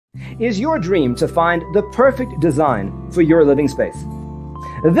Is your dream to find the perfect design for your living space?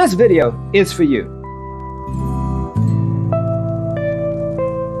 This video is for you.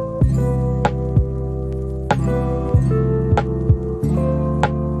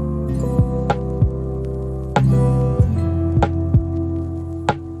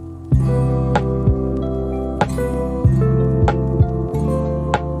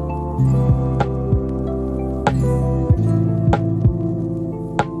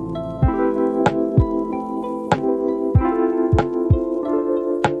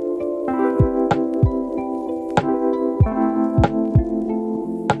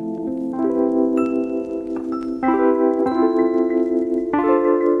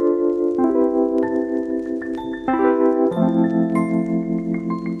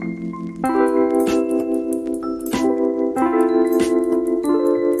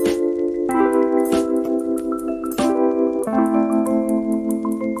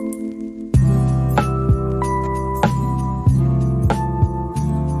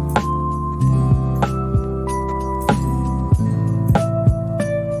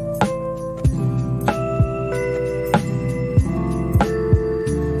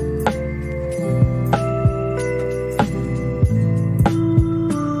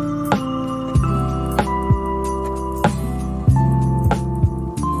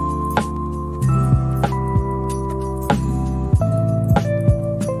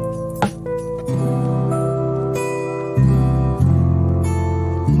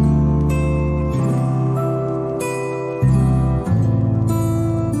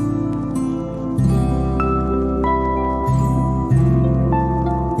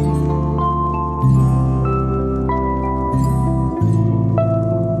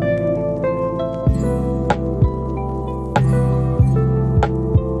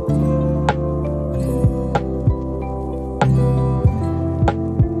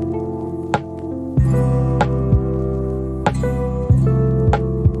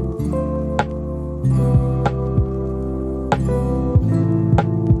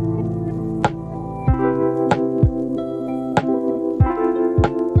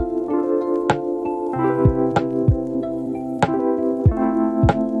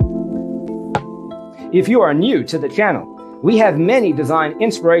 If you are new to the channel, we have many design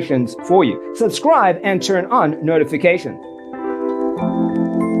inspirations for you. Subscribe and turn on notifications.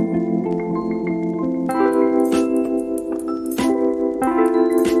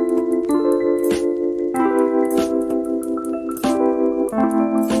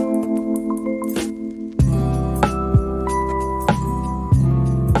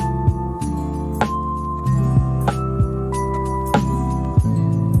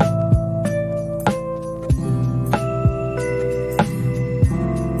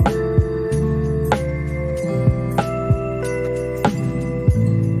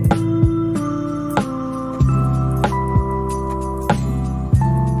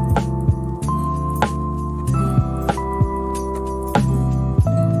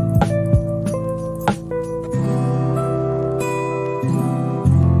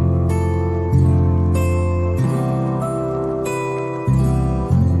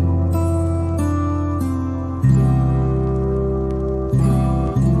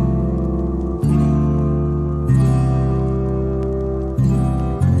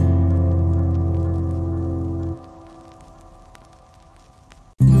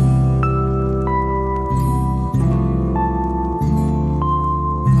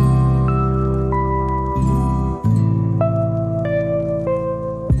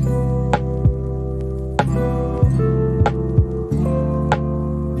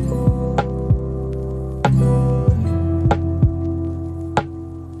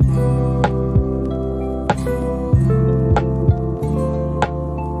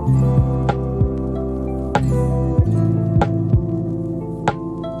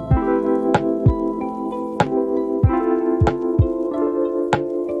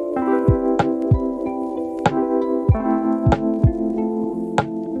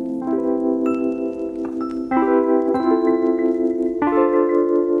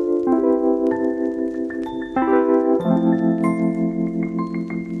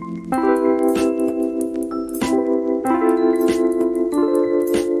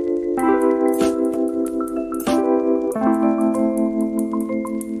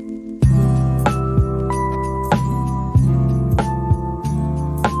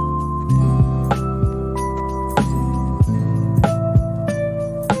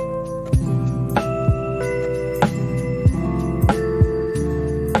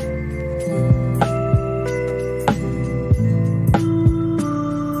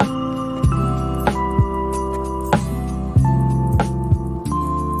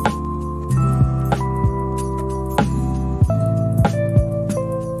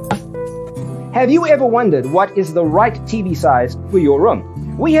 Have you ever wondered what is the right TV size for your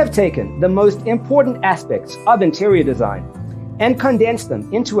room? We have taken the most important aspects of interior design and condensed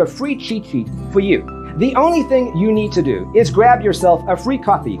them into a free cheat sheet for you. The only thing you need to do is grab yourself a free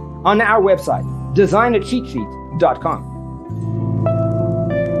copy on our website, designercheatsheet.com.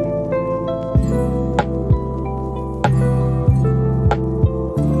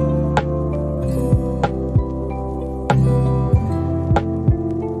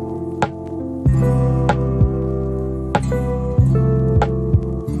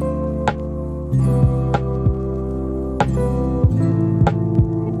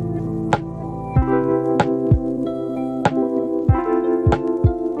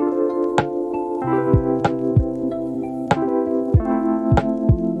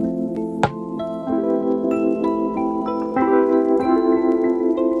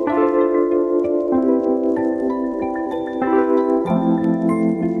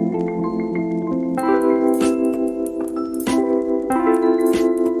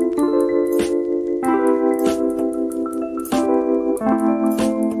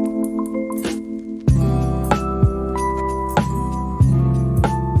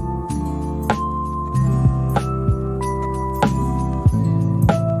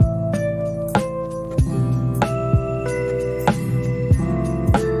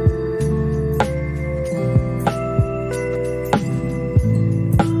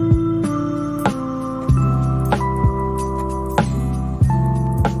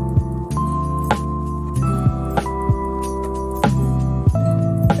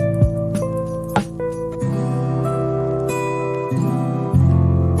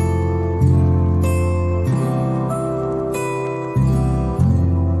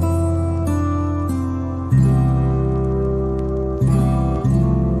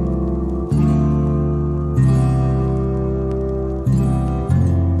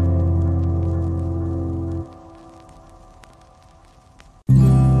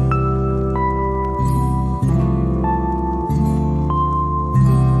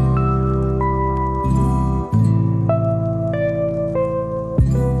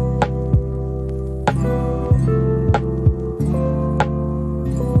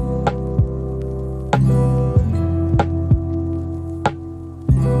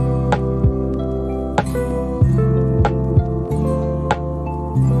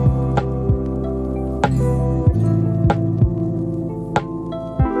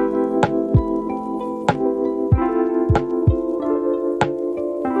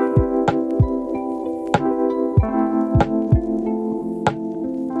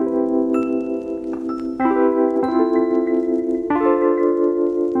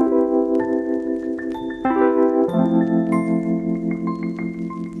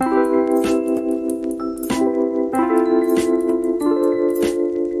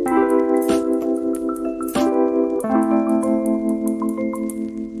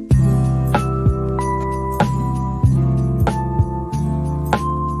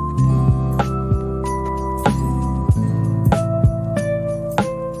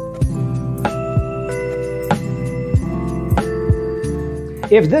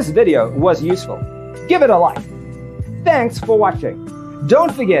 If this video was useful, give it a like. Thanks for watching.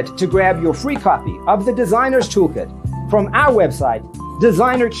 Don't forget to grab your free copy of the Designer's Toolkit from our website,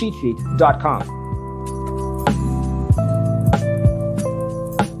 designercheatsheet.com.